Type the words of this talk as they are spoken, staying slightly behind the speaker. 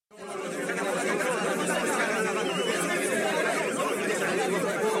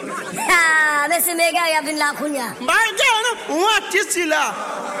si méga y a vin la kounya. Maïgane, ou artiste là.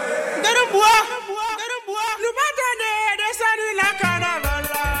 Nous bois. Nous m'attendez de salut la carnaval.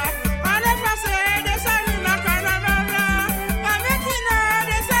 Allez passer de salut la carnaval. Avec une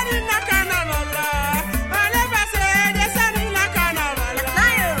de salut la carnaval. Allez passer de salut la carnaval.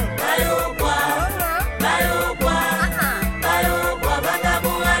 Bayo bois,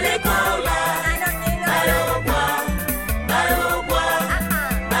 vagabond à l'école.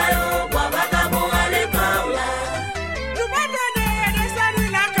 Bayo bois, vagabond à l'école. Nous m'attendez de salut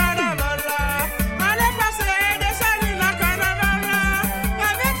la carnaval. Allez passer de salut la carnaval.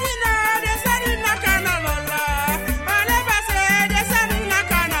 Avec une de salut la carnaval. Allez passer de salut la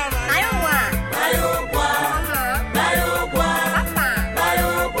carnaval. Bayo bois,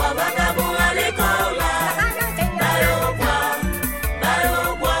 vagabond à l'école.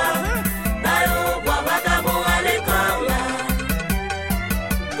 Bayo bois, vagabond à l'école.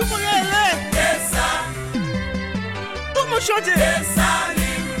 Tout mon élé. Tout mon chantier.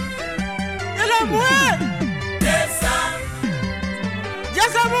 Et le mouet.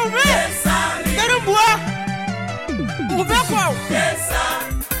 Y'a mauvais. Et le bois. Ouvert quoi?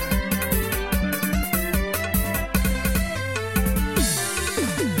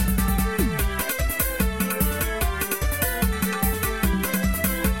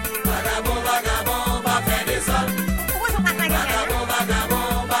 Vagabond, va faire des hommes.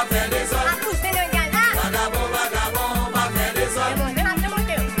 Vagabond, va faire des hommes. Vagabond, va faire des hommes.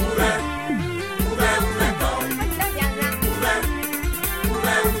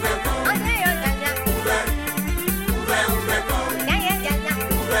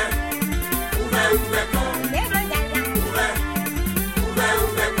 Ouvert comme.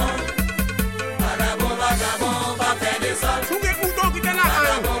 Ouvert comme. Vagabond, va faire des hommes. Tout est couteau qui est là.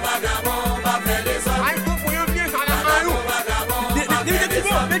 Vagabond, va faire des hommes. Aïe, faut qu'on y bien ça là. Vagabond, va faire des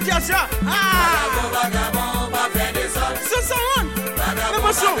Définitivement, hommes. médiation. Ah! Vagabond, va faire des hommes. C'est ça, on.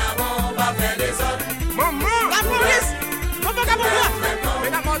 Émotion. Vagabond, va faire des hommes. Maman, la police. Maman, la police. Mais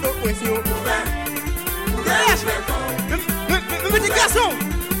la mort de pression. Délèche. Le petit garçon.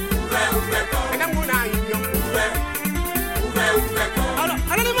 Madame Mounaï. Alors,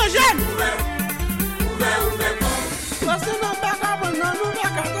 les jeunes. Parce que nous pas capable, nous pas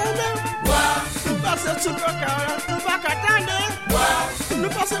capable. Nous passons sur le carré, nous pas capable. Nous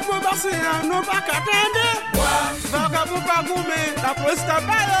passons pour passer, nous pas capable. Vagabond pas gourmet, la police t'a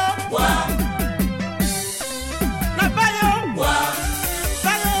Bayo. La Bayo.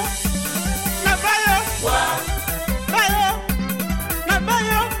 Bayo. La Bayo. Bayo. La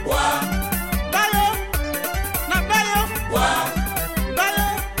Bayo. Bayo. La Bayo. Bayo.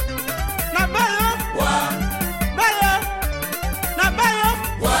 La Bayo. Bayo. La Bayo.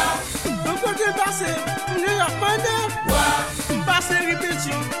 Nous continuons passer, nous y a demandé. Passer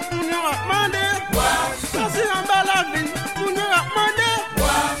répétition, nous y a demandé. Passer en bas la ville, nous y a demandé.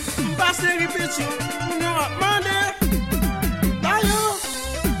 Passer répétition, nous y a demandé. Bayo.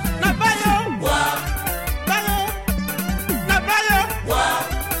 La Bayo. Bayo. La Bayo.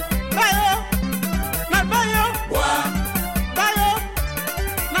 Bayo. La Bayo. Bayo.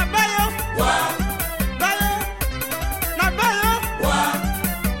 La Bayo. Bayo. La Bayo.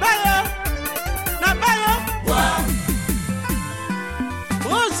 Bayo. La Bayo.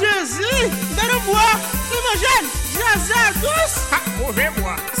 Oh Jésus, dans le bois, l'imagine, Jésus à tous. Mauvais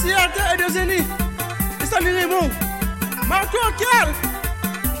bois. Si la terre est des ennemis, et ça lui remonte. Marco Kel,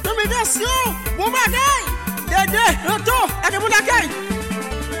 domination, bon bagaille, Dédé, retour, avec mon accueil.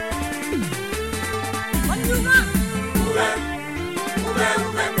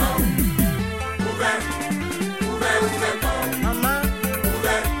 Maman,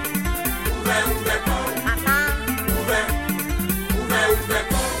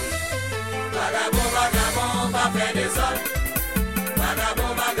 Vagabond, va faire des hommes.